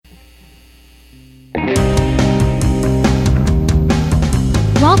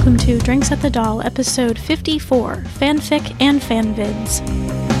Welcome to Drinks at the Doll, episode 54, Fanfic and Fanvids.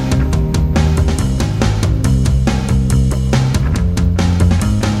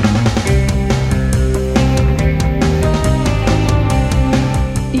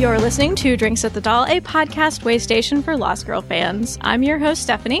 You're listening to Drinks at the Doll, a podcast way station for Lost Girl fans. I'm your host,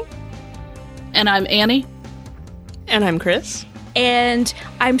 Stephanie. And I'm Annie. And I'm Chris. And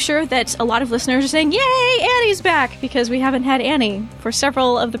I'm sure that a lot of listeners are saying, yay, Annie's back, because we haven't had Annie for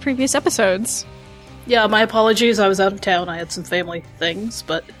several of the previous episodes. Yeah, my apologies. I was out of town. I had some family things,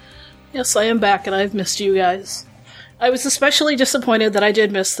 but yes, I am back, and I've missed you guys. I was especially disappointed that I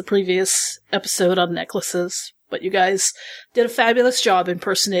did miss the previous episode on necklaces, but you guys did a fabulous job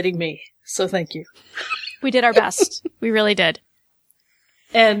impersonating me, so thank you. We did our best. We really did.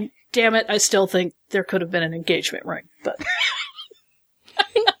 And, damn it, I still think there could have been an engagement ring, but...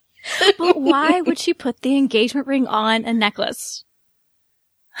 But why would she put the engagement ring on a necklace?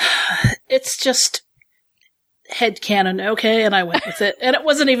 It's just headcanon, okay? And I went with it. And it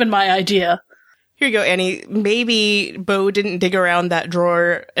wasn't even my idea. Here you go, Annie. Maybe Bo didn't dig around that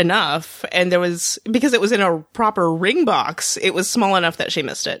drawer enough, and because it was in a proper ring box, it was small enough that she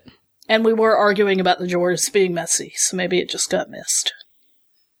missed it. And we were arguing about the drawers being messy, so maybe it just got missed.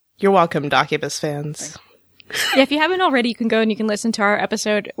 You're welcome, Docubus fans. Yeah, if you haven't already, you can go and you can listen to our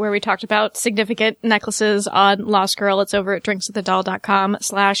episode where we talked about significant necklaces on Lost Girl. It's over at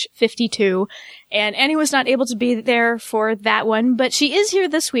drinksatthedall.com/52. And Annie was not able to be there for that one, but she is here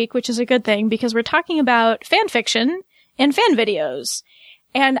this week, which is a good thing because we're talking about fan fiction and fan videos.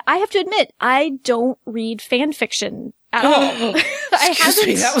 And I have to admit, I don't read fan fiction at all. Excuse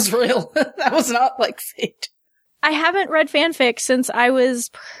me, that was real. That was not like fate. I haven't read fanfic since I was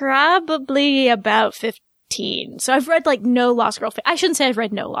probably about 15. So I've read no Lost Girl I shouldn't say I've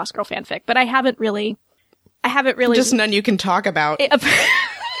read no Lost Girl fanfic, but I haven't really just none you can talk about. What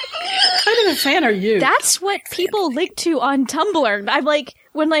kind of a fan are you? That's what people link to on Tumblr.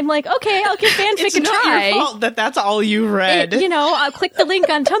 When I'm like, okay, I'll give fanfic it's a try. It's not your fault that that's all you read. I'll click the link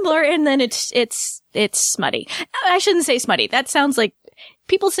on Tumblr and then it's smutty. I shouldn't say smutty. That sounds like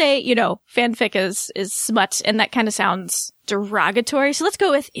people say, fanfic is smut, and that kind of sounds derogatory. So let's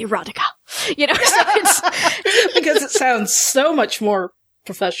go with erotica. So it's because it sounds so much more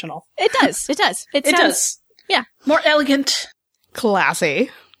professional. It does. It does. Yeah. More elegant. Classy.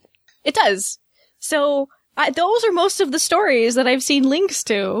 It does. So those are most of the stories that I've seen links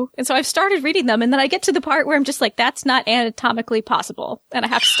to. And so I've started reading them, and then I get to the part where I'm just like, that's not anatomically possible. And I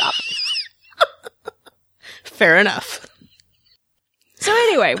have to stop. Fair enough. So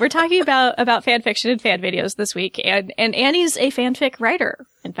anyway, we're talking about fan fiction and fan videos this week, and Annie's a fanfic writer,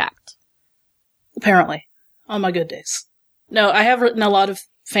 in fact. Apparently. On my good days. No, I have written a lot of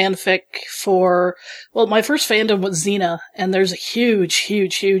fanfic my first fandom was Xena, and there's a huge,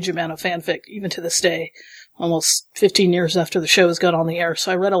 huge, huge amount of fanfic, even to this day, almost 15 years after the show has gone on the air,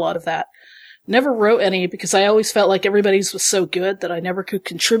 so I read a lot of that. Never wrote any, because I always felt like everybody's was so good that I never could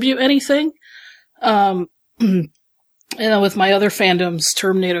contribute anything. And with my other fandoms,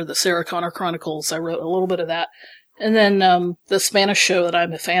 Terminator, the Sarah Connor Chronicles, I wrote a little bit of that. And then the Spanish show that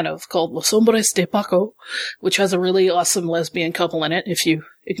I'm a fan of called Los Hombres de Paco, which has a really awesome lesbian couple in it, if you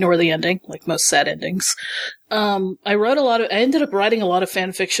ignore the ending, like most sad endings. I ended up writing a lot of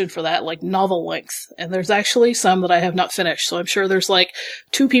fan fiction for that, like novel length. And there's actually some that I have not finished, so I'm sure there's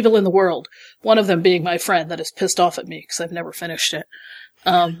 2 people in the world, one of them being my friend that is pissed off at me because I've never finished it.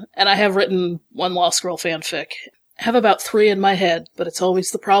 And I have written one Lost Girl fanfic. I have about 3 in my head, but it's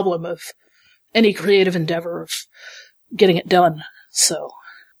always the problem of any creative endeavor of getting it done. So,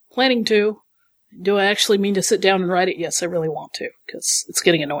 planning to. Do I actually mean to sit down and write it? Yes, I really want to, because it's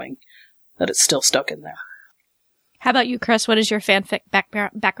getting annoying that it's still stuck in there. How about you, Chris? What is your fanfic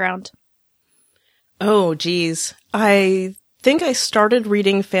background? Oh, geez. I think I started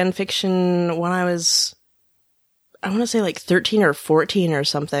reading fanfiction when I was, I want to say 13 or 14 or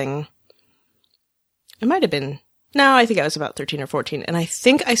something. It might have been. No, I think I was about 13 or 14, and I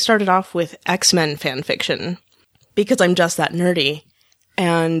think I started off with X-Men fanfiction, because I'm just that nerdy,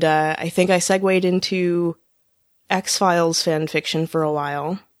 and I think I segued into X-Files fanfiction for a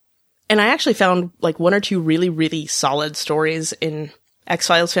while, and I actually found 1 or 2 really, really solid stories in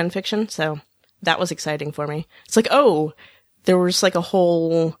X-Files fanfiction, so that was exciting for me. It's there was a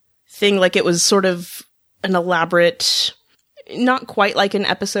whole thing, it was sort of an elaborate, not quite like an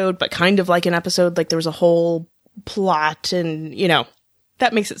episode, but kind of like an episode, there was a whole plot, and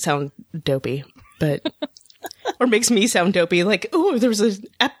that makes it sound dopey, but or makes me sound dopey, oh, there was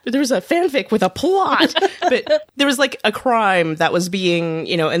a fanfic with a plot, but there was a crime that was being,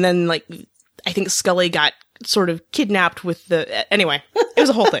 and then I think Scully got sort of kidnapped with anyway, it was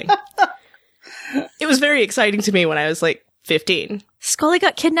a whole thing. It was very exciting to me when I was like 15. Scully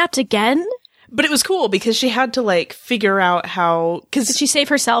got kidnapped again? But it was cool because she had to like figure out how, Did she save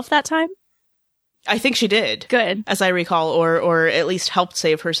herself that time? I think she did. Good. As I recall, or at least helped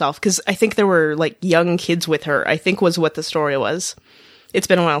save herself, because I think there were, like, young kids with her, I think was what the story was. It's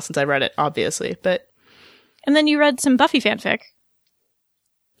been a while since I read it, obviously, but... And then you read some Buffy fanfic.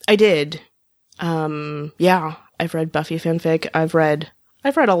 I did. Yeah, I've read Buffy fanfic. I've read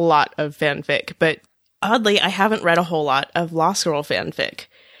a lot of fanfic, but oddly, I haven't read a whole lot of Lost Girl fanfic.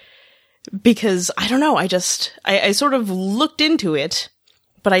 Because, I don't know, I sort of looked into it,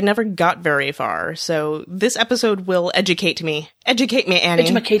 but I never got very far. So this episode will educate me. Educate me, Annie.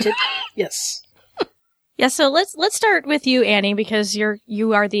 Educated. Yes. Yeah, so let's start with you, Annie, because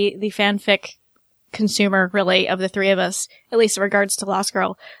you are the fanfic consumer, really, of the three of us, at least in regards to Lost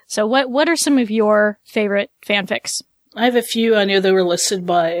Girl. So what are some of your favorite fanfics? I have a few. I knew they were listed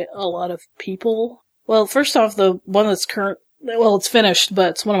by a lot of people. Well, first off, the one that's it's finished, but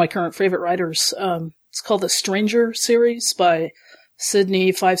it's one of my current favorite writers. It's called the Stranger series by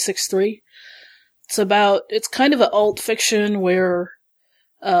Sydney 563. It's kind of an alt fiction where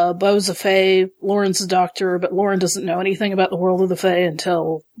Beau's a Fae, Lauren's a doctor, but Lauren doesn't know anything about the world of the Fae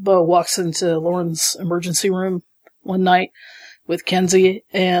until Beau walks into Lauren's emergency room one night with Kenzie,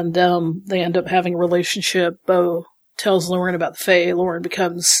 and they end up having a relationship. Beau tells Lauren about the Fae. Lauren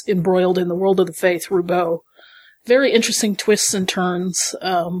becomes embroiled in the world of the Fae through Beau. Very interesting twists and turns.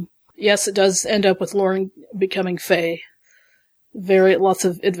 Yes, it does end up with Lauren becoming Fae. Lots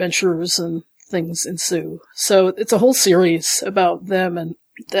of adventures and things ensue. So it's a whole series about them, and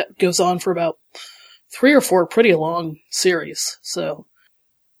that goes on for about 3 or 4 pretty long series. So,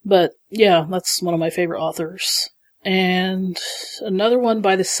 but yeah, that's one of my favorite authors. And another one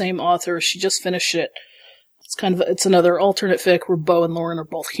by the same author, she just finished it. It's another alternate fic where Beau and Lauren are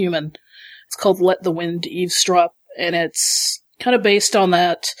both human. It's called Let the Wind Eavesdrop, and it's kind of based on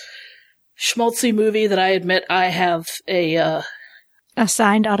that schmaltzy movie that I admit I have a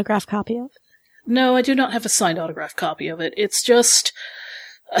signed autographed copy of? No, I do not have a signed autographed copy of it. It's just,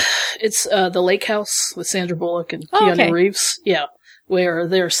 it's The Lake House with Sandra Bullock and Keanu Reeves. Yeah, where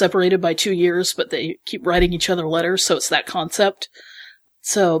they're separated by 2 years, but they keep writing each other letters, so it's that concept.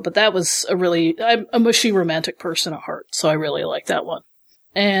 So, but that was I'm a mushy romantic person at heart, so I really like that one.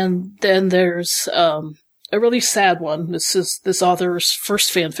 And then there's a really sad one. This is this author's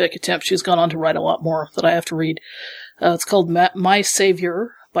first fanfic attempt. She's gone on to write a lot more that I have to read. It's called My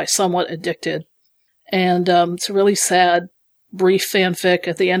Savior by Somewhat Addicted. And it's a really sad, brief fanfic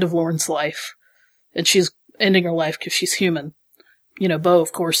at the end of Lauren's life. And she's ending her life because she's human. You know, Beau,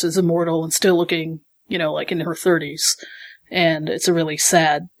 of course, is immortal and still looking, like in her 30s. And it's a really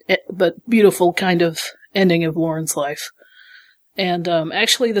sad, but beautiful kind of ending of Lauren's life. And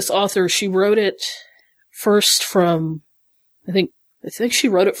actually, this author, she wrote it first from, I think she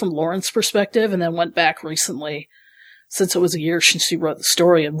wrote it from Lauren's perspective and then went back recently, since it was a year since she wrote the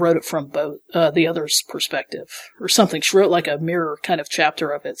story, and wrote it from both the other's perspective or something. She wrote like a mirror kind of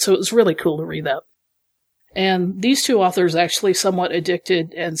chapter of it, so it was really cool to read that. And these two authors, actually Somewhat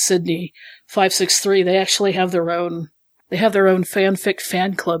Addicted and Sydney 563, they actually have their own fanfic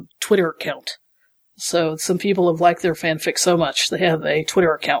fan club Twitter account. So some people have liked their fanfic so much, they have a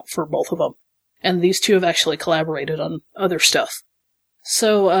Twitter account for both of them. And these two have actually collaborated on other stuff.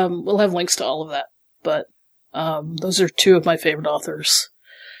 So we'll have links to all of that. But those are two of my favorite authors.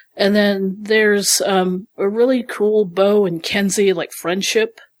 And then there's a really cool Beau and Kenzie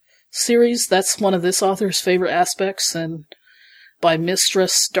friendship series. That's one of this author's favorite aspects, and by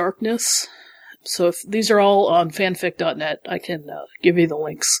Mistress Darkness. So if these are all on fanfic.net, I can give you the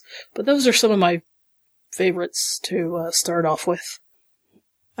links. But those are some of my favorites to start off with.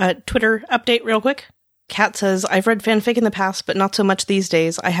 Twitter update real quick. Kat says, I've read fanfic in the past, but not so much these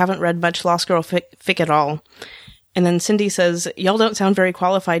days. I haven't read much Lost Girl fic at all. And then Cindy says, y'all don't sound very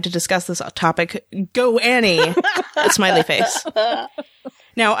qualified to discuss this topic. Go Annie! A smiley face.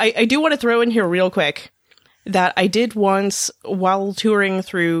 Now, I do want to throw in here real quick that I did once, while touring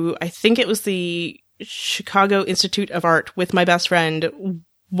through, I think it was the Chicago Institute of Art with my best friend,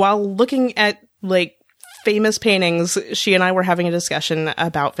 while looking at, famous paintings, she and I were having a discussion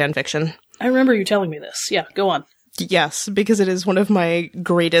about fanfiction. I remember you telling me this. Yeah, go on. Yes, because it is one of my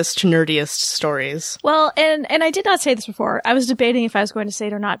greatest, nerdiest stories. Well, and I did not say this before. I was debating if I was going to say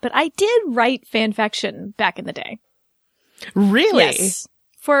it or not, but I did write fanfiction back in the day. Really? Yes.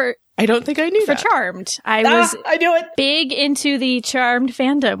 I don't think I knew that. For Charmed. I knew it. Big into the Charmed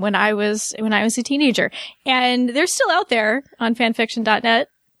fandom when I was a teenager. And they're still out there on fanfiction.net.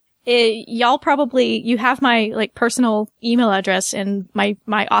 y'all probably, you have my like personal email address, and my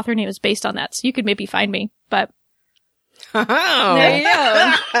author name is based on that, so you could maybe find me. But Oh. there you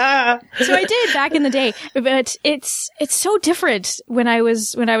go. So I did back in the day, but it's so different when I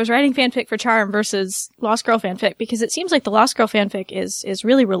was writing fanfic for Charm versus Lost Girl fanfic, because it seems like the Lost Girl fanfic is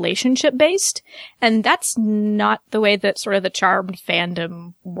really relationship based, and that's not the way that sort of the Charmed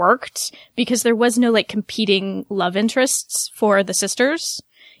fandom worked, because there was no like competing love interests for the sisters.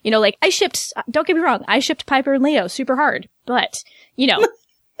 You know, like don't get me wrong, I shipped Piper and Leo super hard, but you know,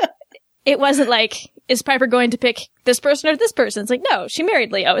 it wasn't like, is Piper going to pick this person or this person? It's like, no, she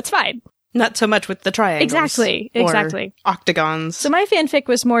married Leo. It's fine. Not so much with the triangles. Exactly. Or octagons. So my fanfic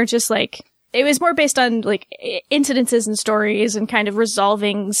was more just like, it was more based on like incidences and stories and kind of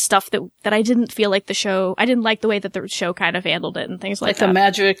resolving stuff that I didn't feel like I didn't like the way that the show kind of handled it and things like that. Like the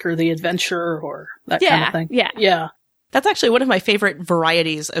magic or the adventure or that kind of thing. Yeah. That's actually one of my favorite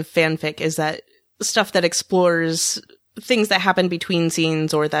varieties of fanfic, is that stuff that explores things that happen between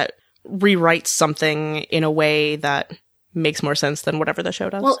scenes or that rewrites something in a way that makes more sense than whatever the show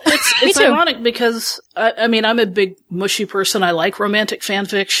does. Well, it's ironic because, I mean, I'm a big mushy person. I like romantic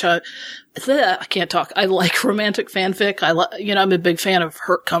fanfic. I can't talk. I like romantic fanfic. I'm a big fan of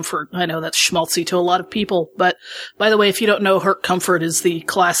Hurt Comfort. I know that's schmaltzy to a lot of people, but by the way, if you don't know, Hurt Comfort is the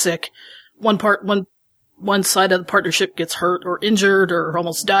classic one side of the partnership gets hurt or injured or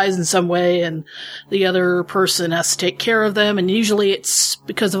almost dies in some way, and the other person has to take care of them, and usually it's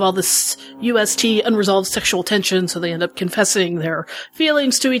because of all this UST, unresolved sexual tension, so they end up confessing their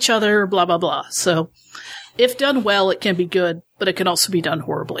feelings to each other, blah, blah, blah. So, if done well, it can be good, but it can also be done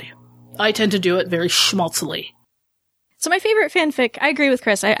horribly. I tend to do it very schmaltzily. So my favorite fanfic, I agree with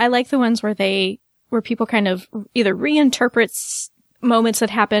Chris, I like the ones where people kind of either reinterpret moments that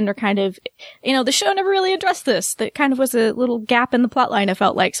happened, or kind of, you know, the show never really addressed this. That kind of was a little gap in the plot line, I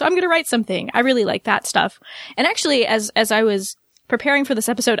felt like. So I'm going to write something. I really like that stuff. And actually, as I was preparing for this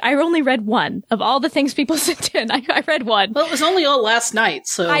episode, I only read one of all the things people sent in. I read one. Well, it was only all last night,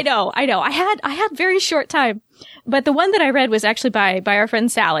 so. I know. I had very short time. But the one that I read was actually by our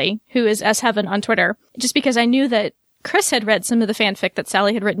friend Sally, who is S Heaven on Twitter, just because I knew that Chris had read some of the fanfic that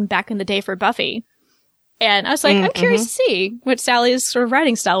Sally had written back in the day for Buffy. And I was like, I'm curious to see what Sally's sort of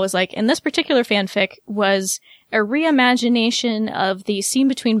writing style was like. And this particular fanfic was a reimagination of the scene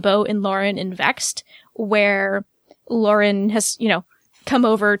between Bo and Lauren in Vexed, where Lauren has, you know, come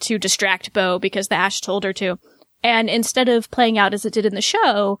over to distract Bo because the Ash told her to. And instead of playing out as it did in the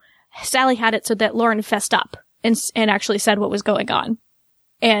show, Sally had it so that Lauren fessed up and actually said what was going on.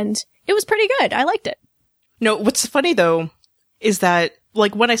 And it was pretty good. I liked it. No, what's funny though is that,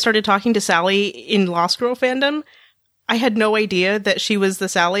 like, when I started talking to Sally in Lost Girl fandom, I had no idea that she was the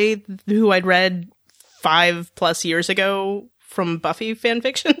Sally who I'd read 5+ years ago from Buffy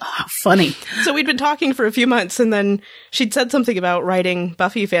fanfiction. Oh, funny. So we'd been talking for a few months, and then she'd said something about writing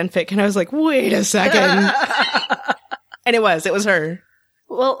Buffy fanfic, and I was like, wait a second. And it was her.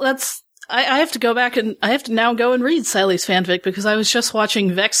 Well, I have to go back and I have to now go and read Sally's fanfic, because I was just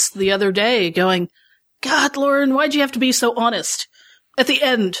watching Vex the other day going, God, Lauren, why'd you have to be so honest at the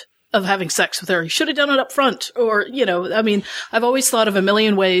end of having sex with her? You should have done it up front. Or, you know, I mean, I've always thought of a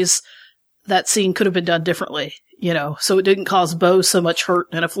million ways that scene could have been done differently, you know, so it didn't cause Bo so much hurt,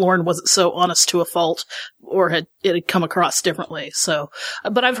 and if Lauren wasn't so honest to a fault, or it had come across differently. So,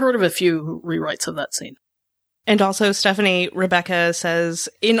 but I've heard of a few rewrites of that scene. And also, Stephanie Rebecca says,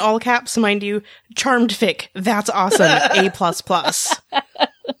 in all caps, mind you, charmed fic. That's awesome. A++.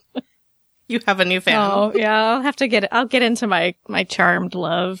 You have a new fan. Oh, yeah. I'll get into my charmed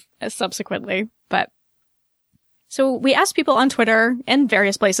love subsequently. But so we asked people on Twitter and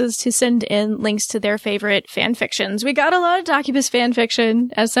various places to send in links to their favorite fan fictions. We got a lot of Docubus fan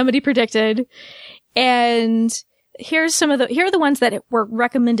fiction, as somebody predicted. And here are the ones that were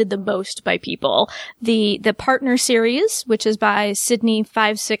recommended the most by people. The Partner series, which is by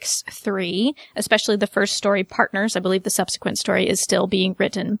Sydney563, especially the first story, Partners. I believe the subsequent story is still being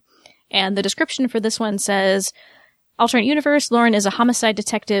written. And the description for this one says, alternate universe, Lauren is a homicide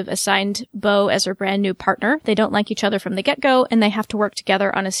detective assigned Bo as her brand new partner. They don't like each other from the get-go, and they have to work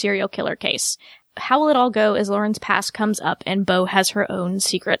together on a serial killer case. How will it all go as Lauren's past comes up and Bo has her own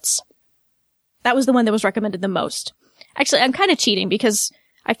secrets? That was the one that was recommended the most. Actually, I'm kind of cheating because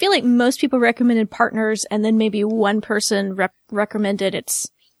I feel like most people recommended Partners, and then maybe one person recommended its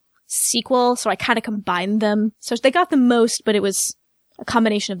sequel, so I kind of combined them. So they got the most, but it was a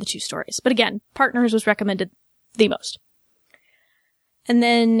combination of the two stories. But again, Partners was recommended the most. And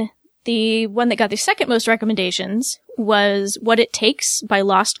then the one that got the second most recommendations was What It Takes by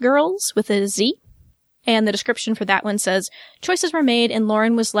Lost Girls with a Z. And the description for that one says, choices were made and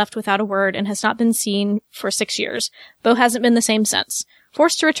Lauren was left without a word and has not been seen for 6 years. Beau hasn't been the same since.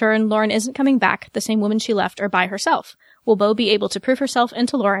 Forced to return, Lauren isn't coming back, the same woman she left, or by herself. Will Beau be able to prove herself and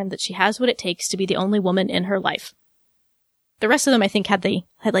to Lauren that she has what it takes to be the only woman in her life? The rest of them, I think, had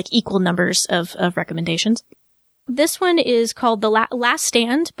like equal numbers of recommendations. This one is called The Last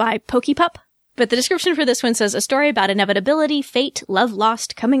Stand by Pokepup. But the description for this one says, a story about inevitability, fate, love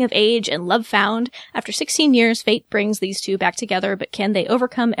lost, coming of age, and love found. After 16 years, fate brings these two back together, but can they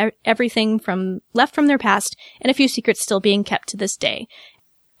overcome everything left from their past and a few secrets still being kept to this day?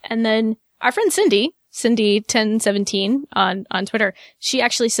 And then our friend Cindy1017 on Twitter, she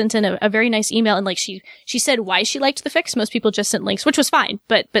actually sent in a very nice email, and like she said why she liked the fics. Most people just sent links, which was fine.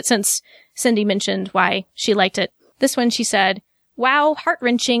 But since Cindy mentioned why she liked it, this one she said, wow,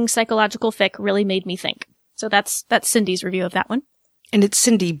 heart-wrenching psychological fic really made me think. So that's Cindy's review of that one. And it's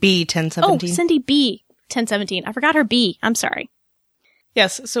Cindy B1017. Oh, Cindy B1017. I forgot her B. I'm sorry.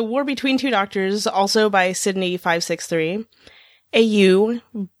 Yes, so War Between Two Doctors, also by Sydney563. AU,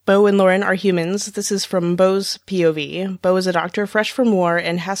 Beau and Lauren are humans. This is from Beau's POV. Beau is a doctor fresh from war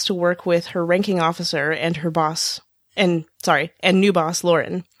and has to work with her ranking officer and her boss, and new boss,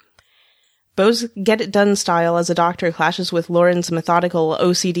 Lauren. Beau's get-it-done style as a doctor clashes with Lauren's methodical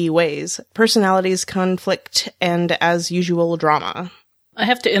OCD ways. Personalities conflict and, as usual, drama. I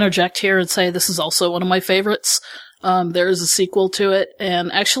have to interject here and say this is also one of my favorites. There is a sequel to it, and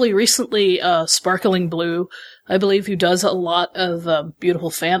actually recently, Sparkling Blue, I believe, who does a lot of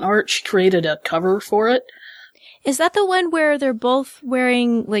beautiful fan art, she created a cover for it. Is that the one where they're both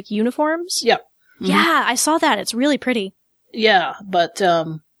wearing, like, uniforms? Yep. Mm-hmm. Yeah, I saw that. It's really pretty. Yeah, but,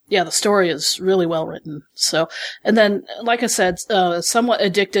 yeah, the story is really well written. So, and then, like I said, Somewhat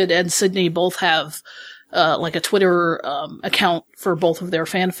Addicted and Sydney both have, like a Twitter, account for both of their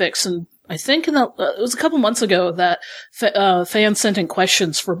fanfics. And I think it was a couple months ago that, fans sent in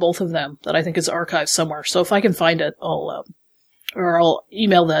questions for both of them that I think is archived somewhere. So if I can find it, I'll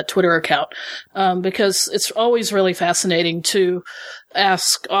email that Twitter account. Because it's always really fascinating to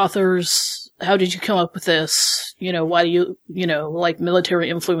ask authors, how did you come up with this? You know, why do you like military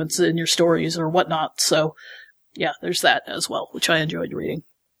influence in your stories or whatnot? So, yeah, there's that as well, which I enjoyed reading.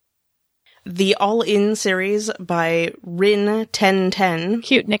 The All In series by Rin1010.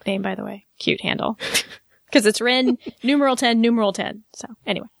 Cute nickname, by the way. Cute handle. Because it's Rin, numeral 10, numeral 10. So,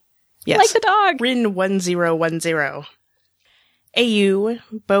 anyway. Yes. Like the dog. Rin1010. AU,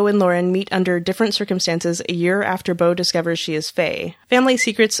 Beau and Lauren meet under different circumstances a year after Beau discovers she is Fae. Family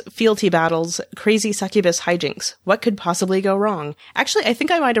secrets, fealty battles, crazy succubus hijinks. What could possibly go wrong? Actually, I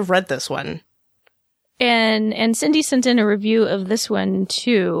think I might have read this one. And Cindy sent in a review of this one,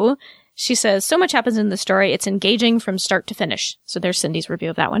 too. She says, so much happens in the story, it's engaging from start to finish. So there's Cindy's review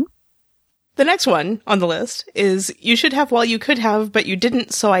of that one. The next one on the list is You Should Have While You Could Have, But You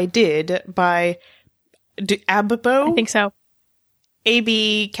Didn't, So I Did by Abbo? I think so.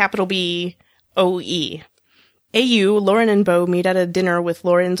 ABBOE. AU, Lauren and Beau meet at a dinner with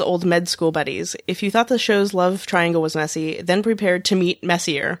Lauren's old med school buddies. If you thought the show's love triangle was messy, then prepare to meet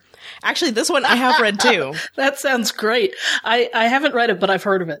messier. Actually, this one I have read too. That sounds great. I haven't read it, but I've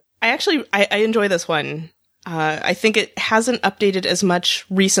heard of it. I enjoy this one. I think it hasn't updated as much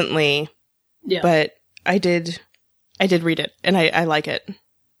recently, but I did read it, and I like it.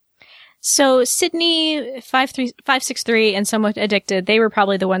 So Sydney 563 and Somewhat Addicted, they were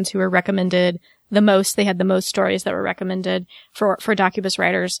probably the ones who were recommended the most. They had the most stories that were recommended for Docubus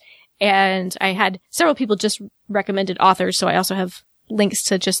writers. And I had several people just recommended authors, so I also have links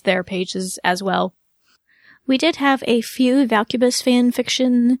to just their pages as well. We did have a few Valcubus fan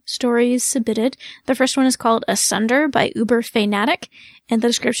fiction stories submitted. The first one is called Asunder by Uber Fanatic, and the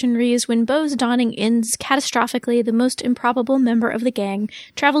description reads, when Beau's dawning ends catastrophically, the most improbable member of the gang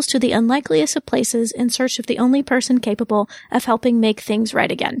travels to the unlikeliest of places in search of the only person capable of helping make things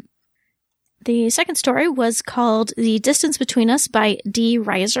right again. The second story was called The Distance Between Us by D.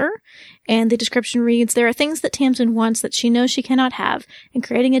 Reiser, and the description reads, there are things that Tamsin wants that she knows she cannot have, and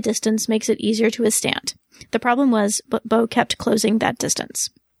creating a distance makes it easier to withstand. The problem was, but Beau kept closing that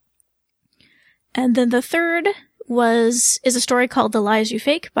distance. And then the third is a story called The Lies You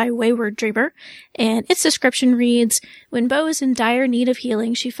Fake by Wayward Dreamer, and its description reads, when Beau is in dire need of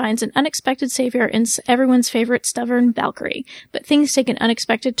healing, she finds an unexpected savior in everyone's favorite stubborn Valkyrie, but things take an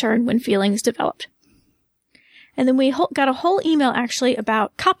unexpected turn when feelings develop. And then we got a whole email actually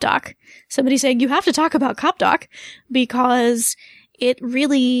about CopDoc. Somebody saying, you have to talk about CopDoc because it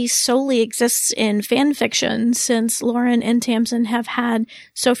really solely exists in fan fiction since Lauren and Tamsin have had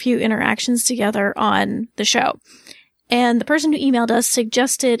so few interactions together on the show. And the person who emailed us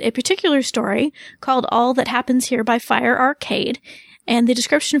suggested a particular story called All That Happens Here by Fire Arcade. And the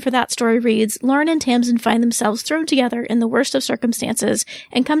description for that story reads, Lauren and Tamsin find themselves thrown together in the worst of circumstances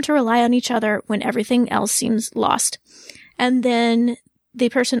and come to rely on each other when everything else seems lost. And then the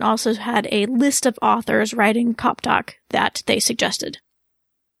person also had a list of authors writing cop doc that they suggested.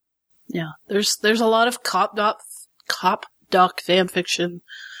 Yeah, there's a lot of cop doc fan fiction,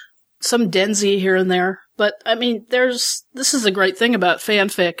 some Denzi here and there. But, I mean, this is a great thing about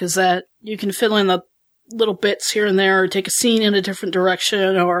fanfic, is that you can fill in the little bits here and there, or take a scene in a different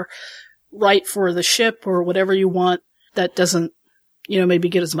direction, or write for the ship, or whatever you want that doesn't, maybe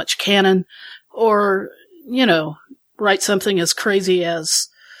get as much canon, or, write something as crazy as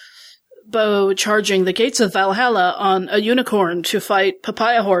Bo charging the gates of Valhalla on a unicorn to fight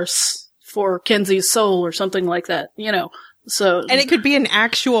Papaya Horse for Kenzie's soul, or something like that, So, and it could be an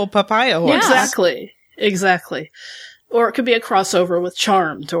actual papaya horse. Yeah. Exactly. Or it could be a crossover with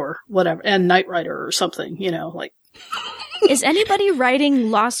Charmed or whatever, and Knight Rider or something, like. Is anybody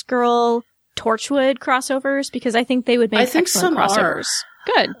writing Lost Girl Torchwood crossovers? Because I think they would make excellent some crossovers.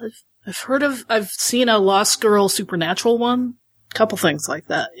 Are. Good. I've seen a Lost Girl Supernatural one. A couple things like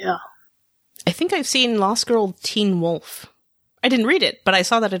that, yeah. I think I've seen Lost Girl Teen Wolf. I didn't read it, but I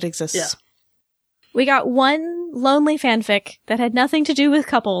saw that it exists. Yeah. We got one lonely fanfic that had nothing to do with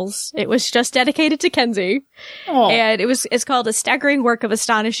couples. It was just dedicated to Kenzie. Oh. And it's called A Staggering Work of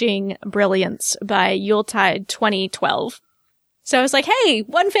Astonishing Brilliance by Yuletide 2012. So I was like, hey,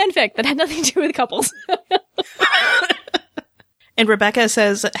 one fanfic that had nothing to do with couples. And Rebecca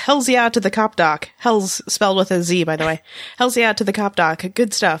says, hells yeah to the cop doc. Hells spelled with a Z, by the way. Hells yeah to the cop doc.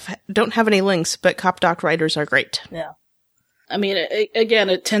 Good stuff. Don't have any links, but cop doc writers are great. Yeah. I mean, again,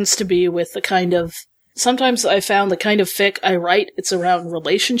 it tends to be with the kind of, sometimes I found the kind of fic I write, it's around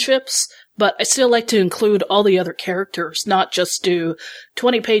relationships, but I still like to include all the other characters, not just do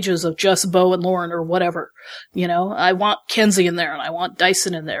 20 pages of just Bo and Lauren or whatever. I want Kenzie in there, and I want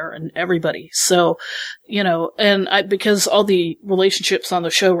Dyson in there, and everybody. So, because all the relationships on the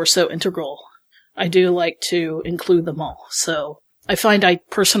show were so integral, I do like to include them all. So I find I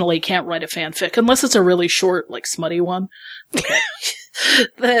personally can't write a fanfic unless it's a really short, smutty one. Okay.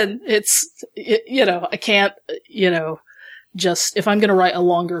 Then it's, I can't, just, if I'm going to write a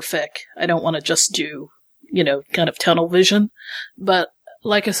longer fic, I don't want to just do, kind of tunnel vision. But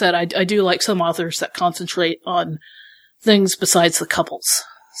like I said, I do like some authors that concentrate on things besides the couples.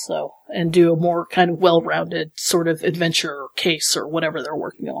 So, and do a more kind of well-rounded sort of adventure or case or whatever they're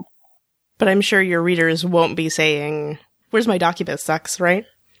working on. But I'm sure your readers won't be saying, where's my Docubus sex, right?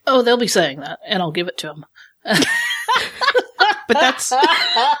 Oh, they'll be saying that, and I'll give it to them. But that's...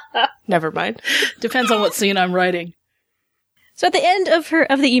 Never mind. Depends on what scene I'm writing. So at the end of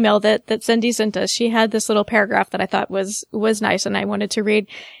the email that Cindy sent us, she had this little paragraph that I thought was nice and I wanted to read.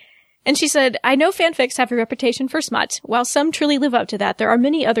 And she said, I know fanfics have a reputation for smut. While some truly live up to that, there are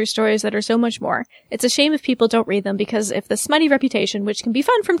many other stories that are so much more. It's a shame if people don't read them because if the smutty reputation, which can be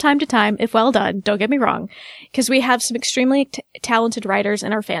fun from time to time, if well done, don't get me wrong, because we have some extremely talented writers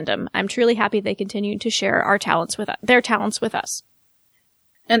in our fandom. I'm truly happy they continue to share their talents with us.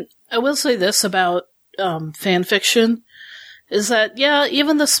 And I will say this about fanfiction, is that, yeah,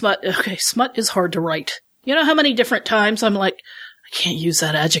 even the smut is hard to write. You know how many different times I'm like, I can't use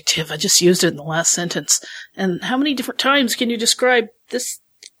that adjective. I just used it in the last sentence. And how many different times can you describe this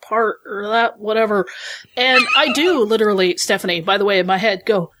part or that, whatever? And I do literally, Stephanie, by the way, in my head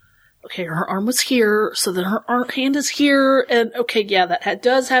go, okay, her arm was here, so then her hand is here, and okay, yeah, that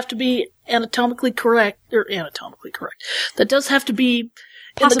does have to be anatomically correct. That does have to be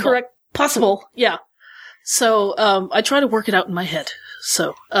in the correct, possible, yeah. So, I try to work it out in my head.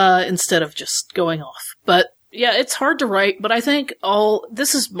 So, instead of just going off. But, yeah, it's hard to write, but I think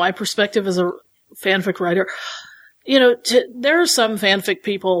this is my perspective as a fanfic writer. There are some fanfic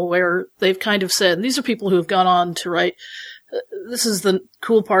people where they've kind of said, and these are people who have gone on to write, this is the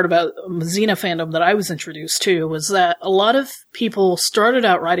cool part about Xena fandom that I was introduced to, was that a lot of people started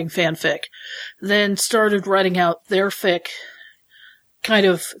out writing fanfic, then started writing out their fic, kind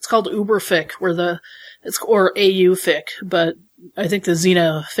of, it's called Uberfic, or AU fic, but I think the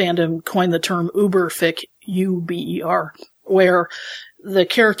Xena fandom coined the term Uberfic, U-B-E-R, where the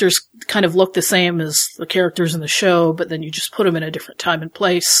characters kind of look the same as the characters in the show, but then you just put them in a different time and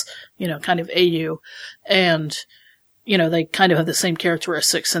place, kind of AU, and, they kind of have the same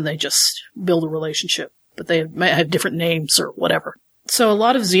characteristics and they just build a relationship, but they might have different names or whatever. So a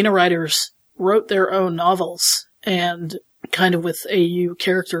lot of Xena writers wrote their own novels, and kind of with AU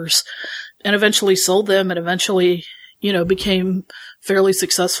characters, and eventually sold them, and eventually, became fairly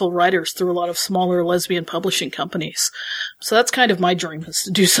successful writers through a lot of smaller lesbian publishing companies. So that's kind of my dream, is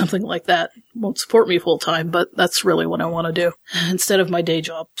to do something like that. Won't support me full time, but that's really what I want to do instead of my day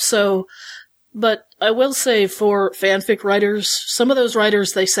job. So, but I will say for fanfic writers, some of those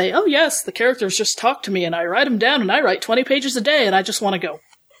writers, they say, oh yes, the characters just talk to me and I write them down and I write 20 pages a day and I just want to go.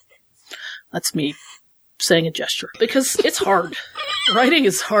 That's me saying a gesture, because it's hard. Writing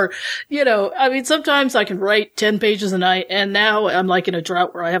is hard. Sometimes I can write 10 pages a night, and now I'm like in a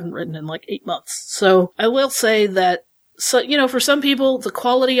drought where I haven't written in like 8 months. So I will say that, for some people, the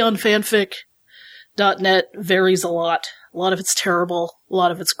quality on fanfic.net varies a lot. A lot of it's terrible. A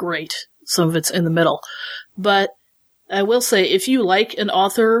lot of it's great. Some of it's in the middle. But I will say, if you like an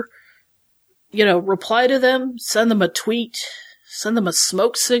author, reply to them, send them a tweet, send them a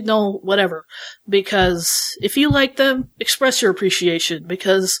smoke signal, whatever. Because if you like them, express your appreciation.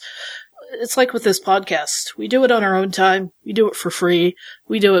 Because it's like with this podcast. We do it on our own time. We do it for free.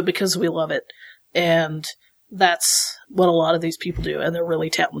 We do it because we love it. And that's what a lot of these people do. And they're really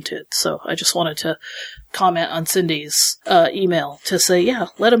talented. So I just wanted to comment on Cindy's email to say, yeah,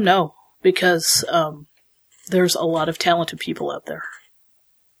 let them know. Because there's a lot of talented people out there.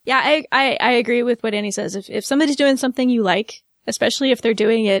 Yeah, I agree with what Annie says. If somebody's doing something you like, especially if they're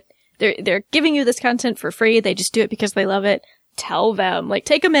doing it, they're giving you this content for free, they just do it because they love it, tell them. Like,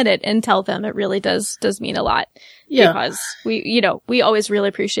 take a minute and tell them. It really does mean a lot. Yeah. Because we always really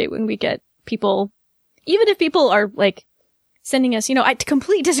appreciate when we get people, even if people are like sending us, I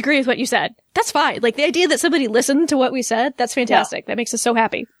completely disagree with what you said. That's fine. Like, the idea that somebody listened to what we said, that's fantastic. Yeah. That makes us so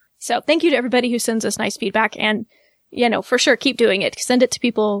happy. So thank you to everybody who sends us nice feedback, and, for sure, keep doing it. Send it to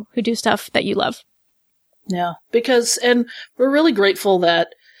people who do stuff that you love. Yeah, and we're really grateful that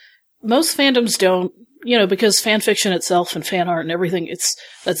most fandoms don't, because fan fiction itself and fan art and everything,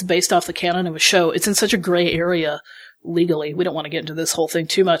 that's based off the canon of a show. It's in such a gray area legally. We don't want to get into this whole thing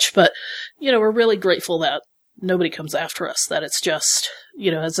too much, but, we're really grateful that nobody comes after us, that it's just,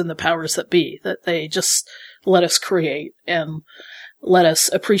 as in the powers that be, that they just let us create and let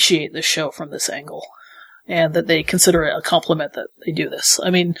us appreciate the show from this angle. And that they consider it a compliment that they do this.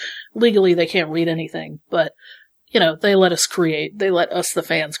 I mean, legally they can't read anything, but, they let us create. They let us, the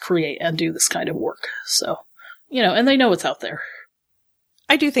fans, create and do this kind of work. So, and they know it's out there.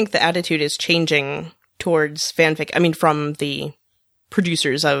 I do think the attitude is changing towards fanfic. I mean, from the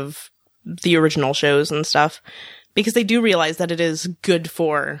producers of the original shows and stuff, because they do realize that it is good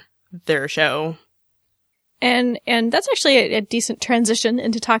for their show. And that's actually a decent transition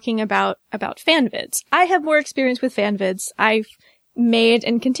into talking about fanvids. I have more experience with fanvids. I've made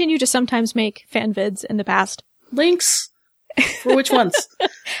and continue to sometimes make fanvids in the past. Links? For which ones?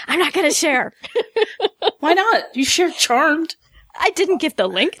 I'm not gonna share. Why not? You shared Charmed. I didn't give the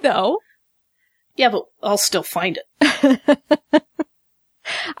link, though. Yeah, but I'll still find it.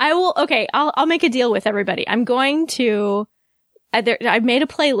 I will, okay, I'll make a deal with everybody. I'm going to, I've made a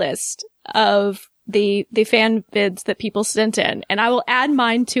playlist of the fan vids that people sent in, and I will add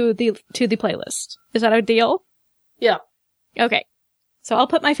mine to the playlist. Is that a deal? Yeah. Okay. So I'll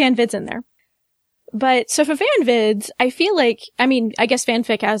put my fan vids in there. But, so for fan vids, I feel like, I guess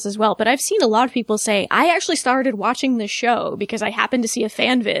fanfic has as well, but I've seen a lot of people say, I actually started watching this show because I happened to see a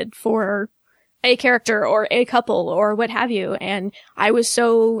fan vid for a character or a couple or what have you, and I was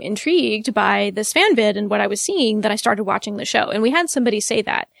so intrigued by this fan vid and what I was seeing that I started watching the show. And we had somebody say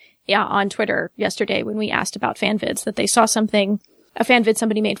that. Yeah, on Twitter yesterday when we asked about fanvids, that they saw a fanvid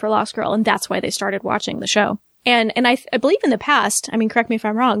somebody made for Lost Girl, and that's why they started watching the show. And I believe in the past, correct me if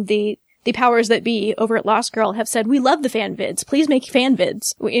I'm wrong, the powers that be over at Lost Girl have said, we love the fanvids, please make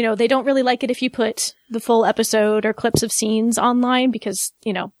fanvids. They don't really like it if you put the full episode or clips of scenes online because,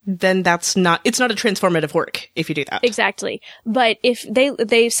 Then it's not a transformative work if you do that. Exactly. But if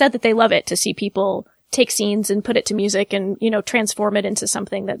they said that they love it to see people take scenes and put it to music and, transform it into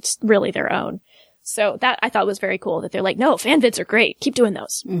something that's really their own. So that I thought was very cool that they're like, no, fanvids are great. Keep doing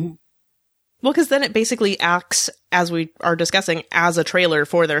those. Mm-hmm. Well, because then it basically acts, as we are discussing, as a trailer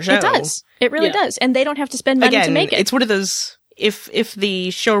for their show. It does. It really does. And they don't have to spend money to make it. It's one of those, if the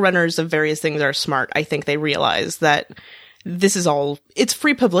showrunners of various things are smart, I think they realize that it's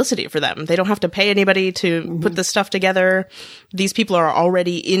free publicity for them. They don't have to pay anybody to put this stuff together. These people are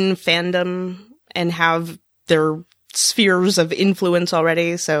already in fandom and have their spheres of influence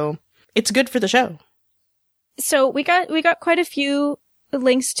already, so it's good for the show. So we got quite a few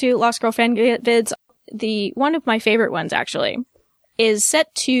links to Lost Girl fan vids. One of my favorite ones, actually, is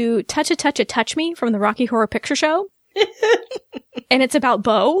set to Touch a Touch Me from the Rocky Horror Picture Show. And it's about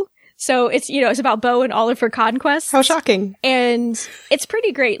Bo. So it's about Bo and all of her conquests. How shocking. And it's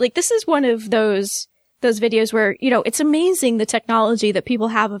pretty great. Like, this is one of those those videos where, you know, it's amazing the technology that people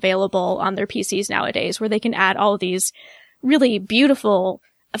have available on their PCs nowadays, where they can add all these really beautiful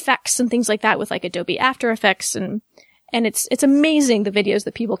effects and things like that with like Adobe After Effects, and it's amazing the videos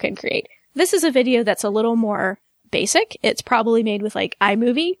that people can create. This is a video that's a little more basic. It's probably made with like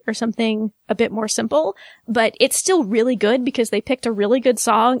iMovie or something a bit more simple, but it's still really good because they picked a really good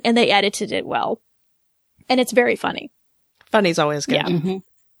song and they edited it well. And it's very funny. Funny's always good. Yeah. Mm-hmm.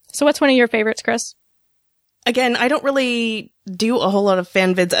 So what's one of your favorites, Chris? Again, I don't really do a whole lot of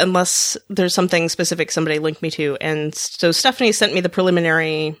Fanvids unless there's something specific somebody linked me to. And so Stephanie sent me the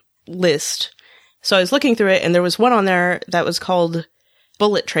preliminary list. So I was looking through it, and there was one on there that was called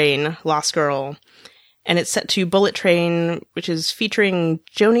Bullet Train, Lost Girl. And it's set to Bullet Train, which is featuring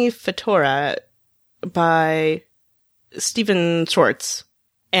Joni Fatora by Steven Schwartz.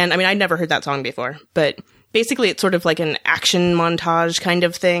 And I mean, I'd never heard that song before, but basically it's sort of like an action montage kind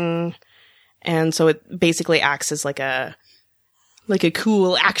of thing. And so it basically acts as like a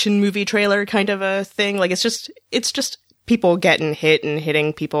cool action movie trailer kind of a thing. Like it's just people getting hit and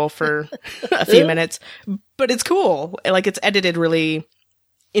hitting people for a few minutes, but it's cool. Like it's edited really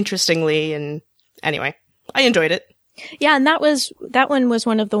interestingly, and anyway, I enjoyed it. Yeah, and that one was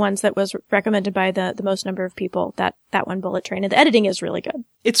one of the ones that was recommended by the most number of people, that one Bullet Train. And the editing is really good.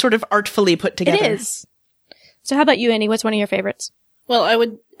 It's sort of artfully put together. It is. So how about you, Annie? What's one of your favorites? Well, I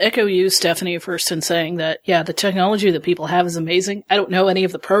would echo you, Stephanie, first in saying that, yeah, the technology that people have is amazing. I don't know any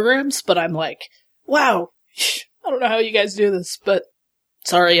of the programs, but I'm like, wow, I don't know how you guys do this, but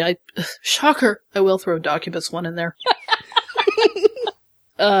sorry, shocker, I will throw Docubus one in there.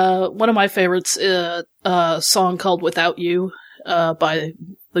 One of my favorites is a song called Without You, by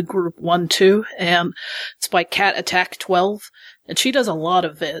the group 1-2, and it's by Cat Attack 12, and she does a lot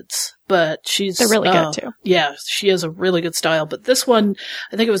of vids, but they're really good too. Yeah, she has a really good style, but this one,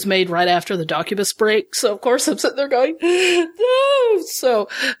 I think it was made right after the Docubus break, so of course I'm sitting there going, no!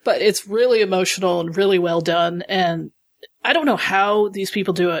 But it's really emotional and really well done, and I don't know how these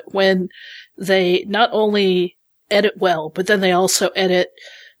people do it when they not only edit well, but then they also edit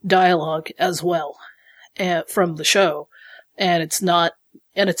dialogue as well from the show, and it's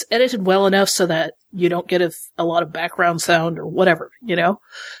edited well enough so that you don't get a lot of background sound or whatever, you know.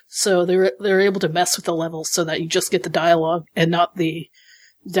 So they're able to mess with the levels so that you just get the dialogue and not the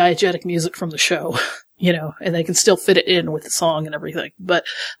diegetic music from the show, you know. And they can still fit it in with the song and everything, but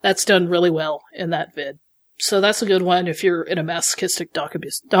that's done really well in that vid. So that's a good one if you're in a masochistic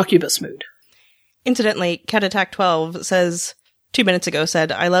Docubus mood. Incidentally, Cat Attack 12 says, 2 minutes ago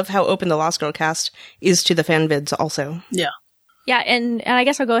said, I love how open the Lost Girl cast is to the Fanvids also. Yeah. Yeah, and I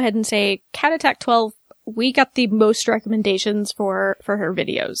guess I'll go ahead and say Cat Attack 12, we got the most recommendations for her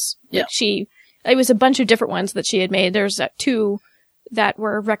videos. Yeah. It was a bunch of different ones that she had made. There's 2 that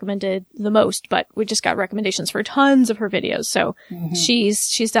were recommended the most, but we just got recommendations for tons of her videos. So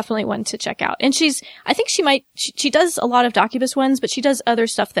she's definitely one to check out. And I think she does a lot of Docubus ones, but she does other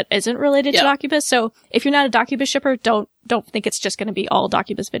stuff that isn't related to Docubus. So if you're not a Docubus shipper, don't think it's just going to be all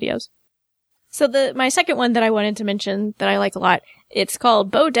Docubus videos. So my second one that I wanted to mention that I like a lot, it's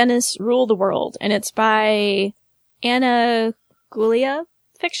called Bo Dennis Rule the World, and it's by Anna Gulia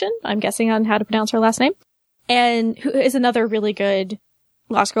Fiction. I'm guessing on how to pronounce her last name. And who is another really good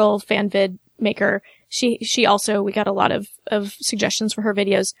Lost Girl fanvid maker. We got a lot of suggestions for her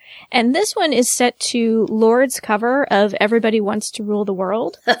videos. And this one is set to Lord's cover of Everybody Wants to Rule the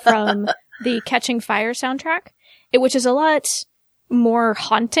World from the Catching Fire soundtrack, which is a lot more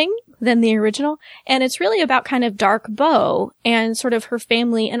haunting than the original. And it's really about kind of Dark Bo and sort of her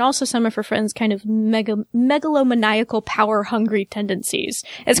family and also some of her friends' kind of megalomaniacal power-hungry tendencies.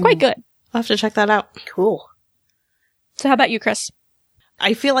 It's quite good. I'll have to check that out. Cool. So how about you, Chris?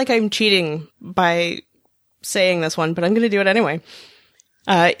 I feel like I'm cheating by saying this one, but I'm going to do it anyway.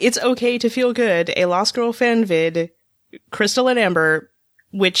 It's Okay to Feel Good, a Lost Girl fan vid, Crystal and Amber,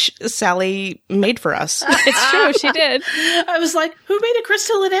 which Sally made for us. It's true, she did. I was like, who made a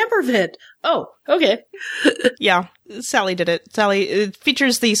Crystal and Amber vid? Oh, okay. Yeah, Sally did it. It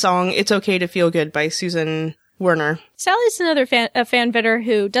features the song It's Okay to Feel Good by Susan Werner. Sally's another fan vidder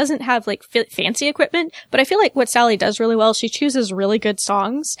who doesn't have like fancy equipment, but I feel like what Sally does really well, she chooses really good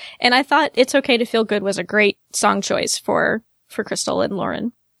songs, and I thought It's Okay to Feel Good was a great song choice for Crystal and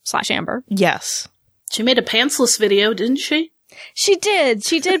Lauren / Amber. Yes. She made a pantsless video, didn't she? She did.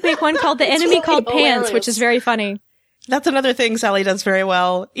 She did make one called The Enemy really Called hilarious. Pants, which is very funny. That's another thing Sally does very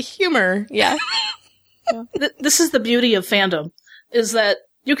well. Humor. Yeah. This is the beauty of fandom, is that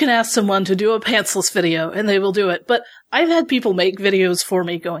you can ask someone to do a pantsless video, and they will do it. But I've had people make videos for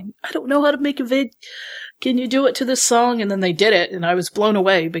me going, I don't know how to make a vid. Can you do it to this song? And then they did it, and I was blown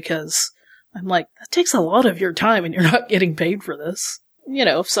away because I'm like, that takes a lot of your time and you're not getting paid for this. You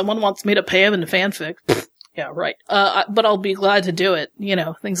know, if someone wants me to pay them in fanfic, yeah, right. But I'll be glad to do it, you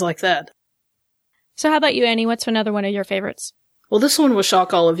know, things like that. So how about you, Annie? What's another one of your favorites? Well, this one will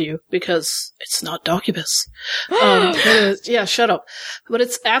shock all of you because it's not Docubus. Yeah, shut up. But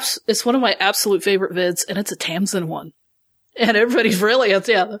it's one of my absolute favorite vids, and it's a Tamsin one. And everybody's really,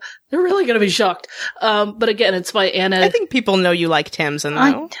 they're really going to be shocked. But again, it's by Anna. I think people know you like Tamsin,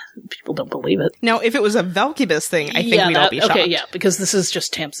 though. People don't believe it. Now, if it was a Valkubus thing, I think we'd all be shocked. Okay, yeah, because this is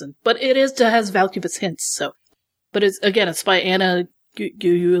just Tamsin. But it has Valkubus hints, so. But it's by Anna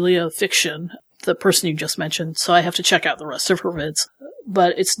Julia Fiction, the person you just mentioned, so I have to check out the rest of her vids.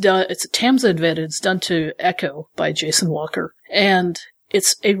 But it's a Tamsin vid, it's done to Echo by Jason Walker. And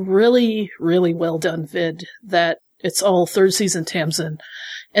it's a really, really well done vid that it's all third season Tamsin.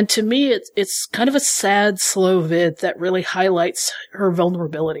 And to me, it's kind of a sad, slow vid that really highlights her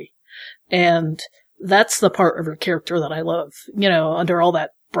vulnerability. And that's the part of her character that I love, you know, under all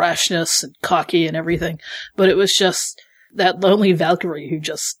that brashness and cocky and everything. But it was just that lonely Valkyrie who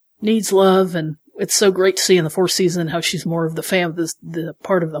just needs love, and it's so great to see in the fourth season how she's more of the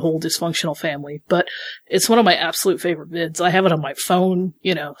part of the whole dysfunctional family. But it's one of my absolute favorite vids. I have it on my phone,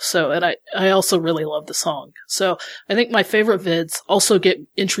 you know, so, and I also really love the song. So I think my favorite vids also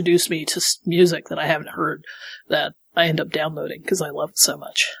introduce me to music that I haven't heard that I end up downloading because I love it so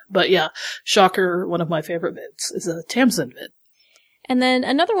much. But yeah, shocker, one of my favorite vids is a Tamsin vid. And then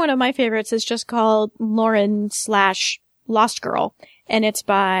another one of my favorites is just called Lauren/Lost Girl. And it's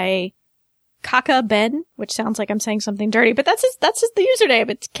by Kaka Ben, which sounds like I'm saying something dirty, but that's the username.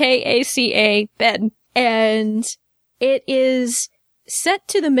 It's Kaca Ben. And it is set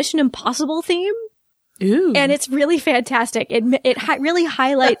to the Mission Impossible theme. Ooh. And it's really fantastic. It really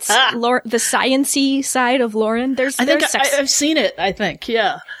highlights the science-y side of Lauren. I've seen it, I think,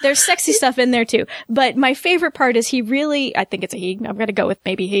 yeah. There's sexy stuff in there too. But my favorite part is I think it's a he, I'm gonna go with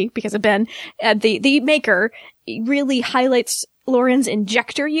maybe he because of Ben, the maker really highlights Lauren's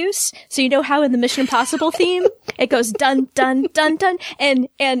injector use. So you know how in the Mission Impossible theme, it goes dun, dun, dun, dun. And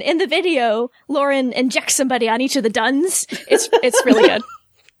in the video, Lauren injects somebody on each of the duns. It's really good.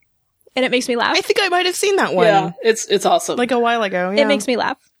 And it makes me laugh. I think I might have seen that one. Yeah, it's awesome. Like a while ago, yeah. It makes me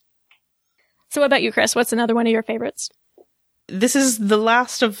laugh. So what about you, Chris? What's another one of your favorites? This is the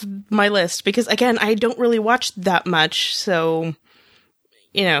last of my list because, again, I don't really watch that much. So,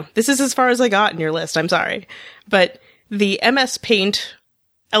 you know, this is as far as I got in your list. I'm sorry. But the MS Paint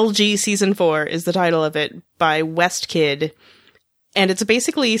LG Season 4 is the title of it by West Kid. And it's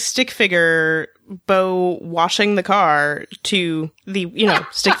basically stick figure Bo washing the car to the, you know,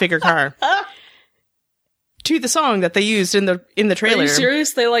 stick figure car. To the song that they used in the trailer. Are you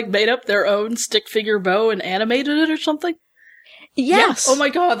serious? They made up their own stick figure Bo and animated it or something? Yes. Oh my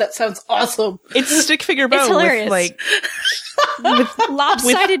god, that sounds awesome. It's stick figure Bo it's hilarious. with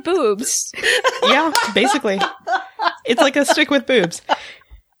lopsided boobs. Yeah, basically. It's like a stick with boobs.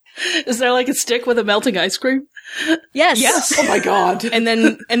 Is there a stick with a melting ice cream? Yes. Oh my god. And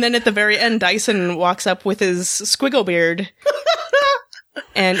then at the very end, Dyson walks up with his squiggle beard.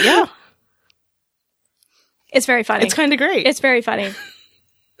 And yeah. It's very funny. It's kind of great. It's very funny.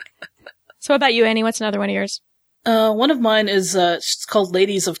 So what about you, Annie? What's another one of yours? One of mine is, it's called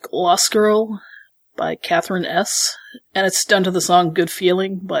Ladies of Lost Girl by Catherine S. And it's done to the song Good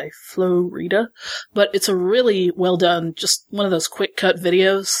Feeling by Flo Rida. But it's a really well done, just one of those quick cut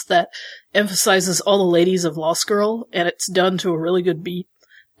videos that emphasizes all the ladies of Lost Girl, and it's done to a really good beat.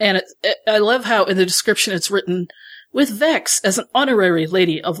 And I love how in the description it's written, with Vex as an honorary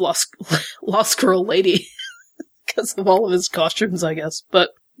lady of Lost Girl lady. Because of all of his costumes, I guess. But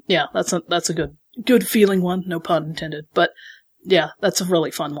yeah, that's a good feeling one, no pun intended. But yeah, that's a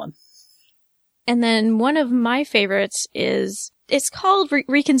really fun one. And then one of my favorites it's called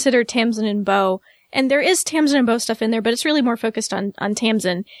Reconsider Tamsin and Bo. And there is Tamsin and Bo stuff in there, but it's really more focused on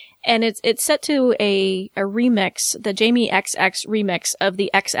Tamsin. And it's set to a remix, the Jamie XX remix of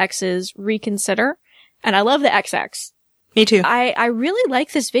the XX's Reconsider. And I love the XX. Me too. I really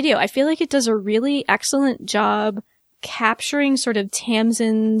like this video. I feel like it does a really excellent job capturing sort of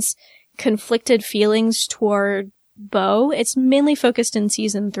Tamsin's conflicted feelings toward Bo. It's mainly focused in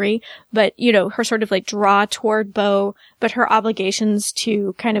season 3, but, you know, her sort of draw toward Bo, but her obligations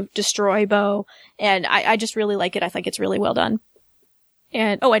to kind of destroy Bo. And I just really like it. I think it's really well done.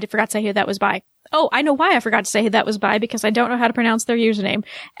 And, I forgot to say who that was by. Oh, I know why I forgot to say who that was by, because I don't know how to pronounce their username.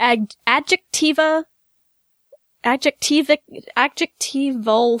 Adjectival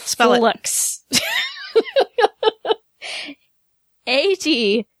Felix.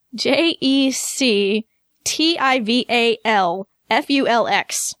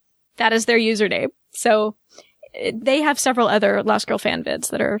 ADJECTIVALFULX. That is their username. So they have several other Lost Girl Fanvids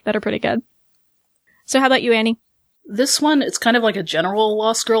that are pretty good. So how about you, Annie? This one, it's kind of like a general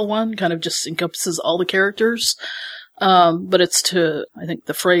Lost Girl one, kind of just encompasses all the characters. But it's to, I think,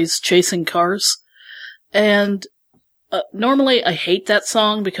 the phrase chasing cars. And normally I hate that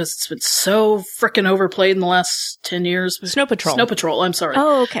song because it's been so frickin' overplayed in the last 10 years. Snow Patrol. Snow Patrol, I'm sorry.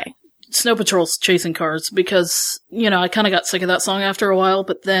 Oh, okay. Snow Patrol's chasing cars because, I kind of got sick of that song after a while,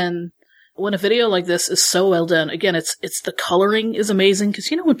 but then when a video like this is so well done, again, it's the coloring is amazing, because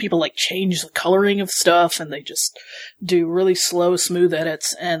when people like change the coloring of stuff and they just do really slow, smooth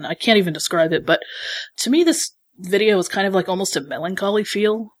edits, and I can't even describe it, but to me this video is kind of like almost a melancholy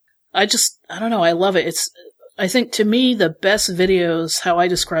feel. I don't know, I love it. I think to me the best videos, how I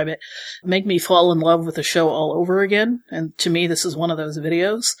describe it, make me fall in love with the show all over again, and to me this is one of those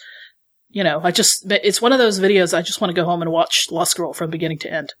videos. It's one of those videos I just want to go home and watch Lost Girl from beginning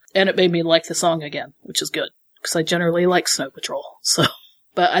to end. And it made me like the song again, which is good, because I generally like Snow Patrol. So,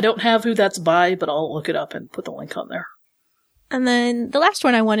 but I don't have who that's by, but I'll look it up and put the link on there. And then the last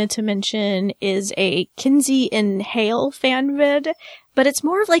one I wanted to mention is a Kinsey and Hale fanvid, but it's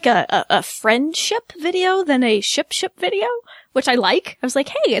more of like a friendship video than a ship video, which I like. I was like,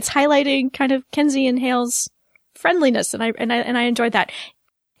 hey, it's highlighting kind of Kinsey and Hale's friendliness, and I enjoyed that.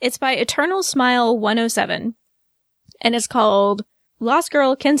 It's by Eternal Smile 107, and it's called Lost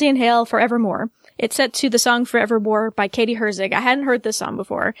Girl, Kinsey and Hale, Forevermore. It's set to the song Forevermore by Katie Herzig. I hadn't heard this song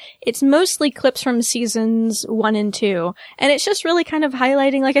before. It's mostly clips from seasons 1 and 2, and it's just really kind of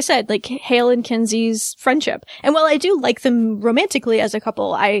highlighting, like I said, like Hale and Kinsey's friendship. And while I do like them romantically as a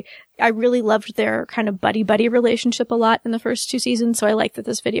couple, I really loved their kind of buddy-buddy relationship a lot in the first 2 seasons, so I like that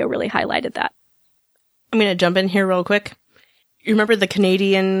this video really highlighted that. I'm going to jump in here real quick. You remember the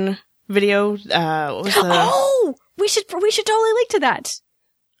Canadian video? What was the... Oh! We should totally link to that.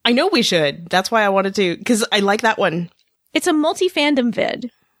 I know we should. That's why I wanted to, because I like that one. It's a multi-fandom vid.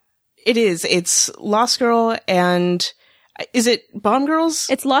 It is. It's Lost Girl and... Is it Bomb Girls?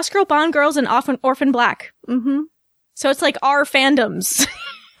 It's Lost Girl, Bomb Girls, and Orphan Black. Mm-hmm. So it's like our fandoms.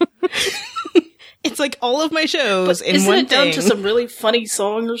 It's like all of my shows in one thing. Isn't it done to some really funny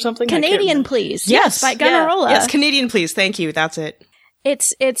song or something? Canadian Please. Yes. By Gunnarolla. Yes, Canadian Please. Thank you. That's it.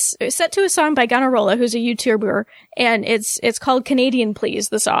 It's set to a song by Gunnarolla, who's a YouTuber, and it's called Canadian Please,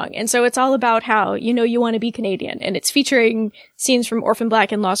 the song. And so it's all about how, you want to be Canadian, and it's featuring scenes from Orphan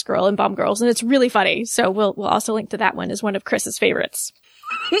Black and Lost Girl and Bomb Girls, and it's really funny. So we'll also link to that one as one of Chris's favorites.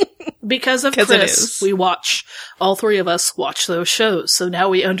 Because of Chris, all 3 of us watch those shows, so now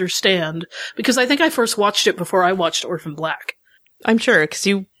we understand. Because I think I first watched it before I watched Orphan Black. I'm sure, because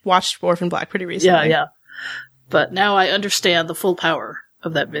you watched Orphan Black pretty recently. Yeah. But now I understand the full power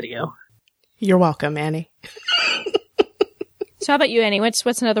of that video. You're welcome, Annie. So how about you, Annie?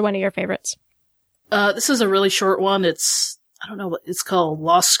 What's another one of your favorites? This is a really short one. I don't know what it's called,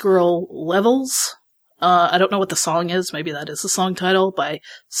 Lost Girl Levels. I don't know what the song is. Maybe that is the song title, by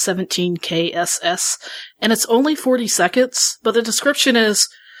 17KSS. And it's only 40 seconds, but the description is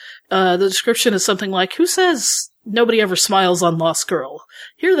something like, who says nobody ever smiles on Lost Girl?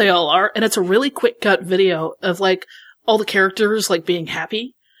 Here they all are. And it's a really quick cut video of like all the characters like being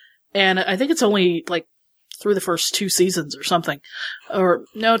happy. And I think it's only like through the first 2 seasons or something. Or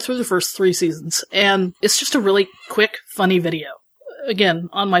no, through the first 3 seasons. And it's just a really quick, funny video. Again,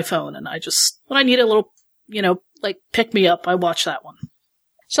 on my phone, and when I need a little, pick me up, I watch that one.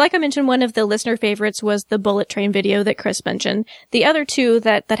 So like I mentioned, one of the listener favorites was the Bullet Train video that Chris mentioned. The other 2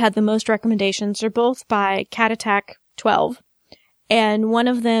 that had the most recommendations are both by Cat Attack 12. And one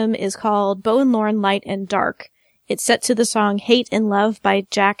of them is called Bo and Lauren Light and Dark. It's set to the song Hate and Love by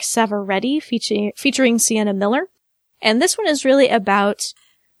Jack Savaretti, featuring Sienna Miller. And this one is really about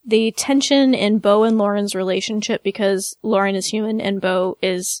the tension in Bo and Lauren's relationship, because Lauren is human and Bo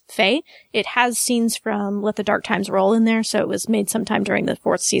is fae. It has scenes from Let the Dark Times Roll in there, so it was made sometime during the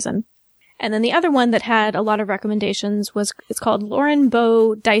 4th season. And then the other one that had a lot of recommendations it's called Lauren,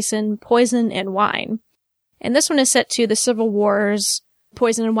 Bo, Dyson, Poison, and Wine. And this one is set to the Civil Wars,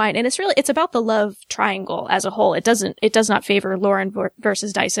 Poison and Wine, and it's about the love triangle as a whole. It does not favor Lauren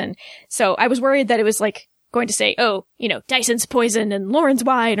versus Dyson. So I was worried that it was like going to say, Dyson's poison and Lauren's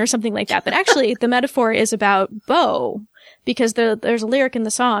wine or something like that. But actually, the metaphor is about Bo, because there's a lyric in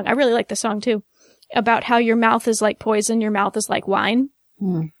the song. I really like the song too, about how your mouth is like poison, your mouth is like wine.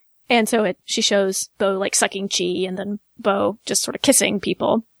 Mm. And so she shows Bo like sucking chi, and then Bo just sort of kissing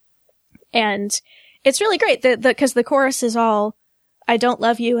people. And it's really great because the chorus is all, I don't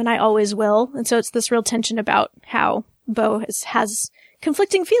love you and I always will. And so it's this real tension about how Bo has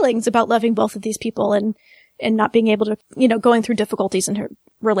conflicting feelings about loving both of these people and not being able to, going through difficulties in her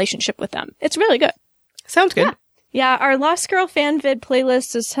relationship with them. It's really good. Sounds good. Yeah, our Lost Girl Fanvid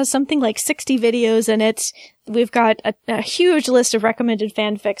playlist has something like 60 videos in it. We've got a huge list of recommended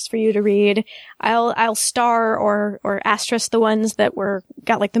fanfics for you to read. I'll star or asterisk the ones that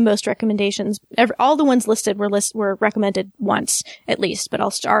got like the most recommendations. All the ones listed were recommended once at least, but I'll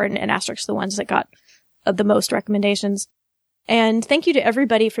star and asterisk the ones that got the most recommendations. And thank you to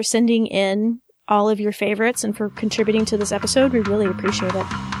everybody for sending in all of your favorites and for contributing to this episode. We really appreciate it.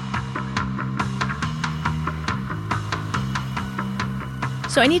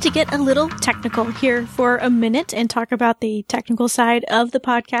 So I need to get a little technical here for a minute and talk about the technical side of the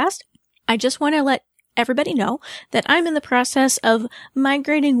podcast. I just want to let everybody know that I'm in the process of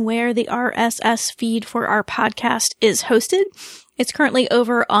migrating where the RSS feed for our podcast is hosted. It's currently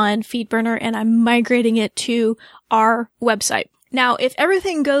over on FeedBurner, and I'm migrating it to our website. Now, if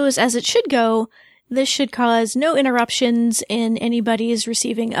everything goes as it should go, this should cause no interruptions in anybody's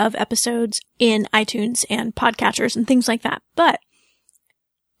receiving of episodes in iTunes and podcatchers and things like that. But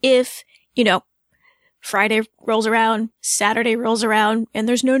if, Friday rolls around, Saturday rolls around, and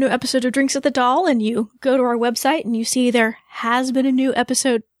there's no new episode of Drinks at the Doll, and you go to our website and you see there has been a new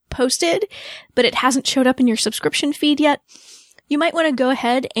episode posted, but it hasn't showed up in your subscription feed yet, you might want to go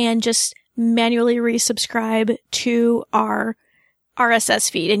ahead and just manually resubscribe to our RSS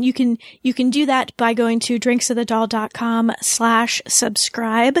feed. And you can do that by going to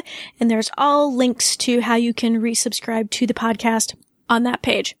drinksofthedoll.com/subscribe. And there's all links to how you can resubscribe to the podcast on that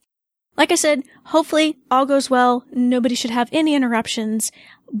page. Like I said, hopefully all goes well. Nobody should have any interruptions.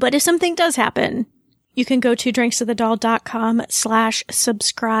 But if something does happen, you can go to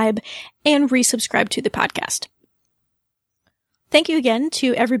drinksofthedoll.com/subscribe and resubscribe to the podcast. Thank you again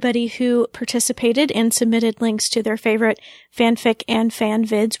to everybody who participated and submitted links to their favorite fanfic and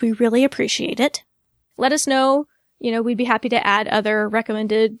fanvids. We really appreciate it. Let us know. We'd be happy to add other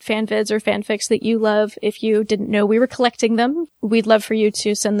recommended fanvids or fanfics that you love. If you didn't know we were collecting them, we'd love for you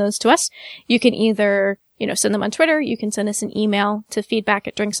to send those to us. You can either, send them on Twitter. You can send us an email to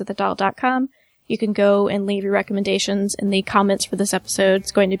feedback@drinksofthedoll.com. You can go and leave your recommendations in the comments for this episode.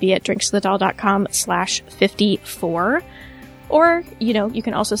 It's going to be at drinksofthedoll.com/54. Or, you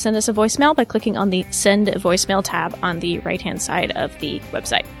can also send us a voicemail by clicking on the Send Voicemail tab on the right-hand side of the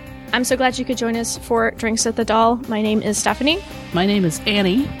website. I'm so glad you could join us for Drinks at the Doll. My name is Stephanie. My name is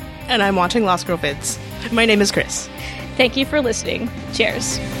Annie. And I'm watching Lost Girl Vids. My name is Chris. Thank you for listening.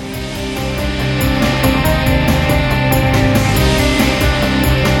 Cheers.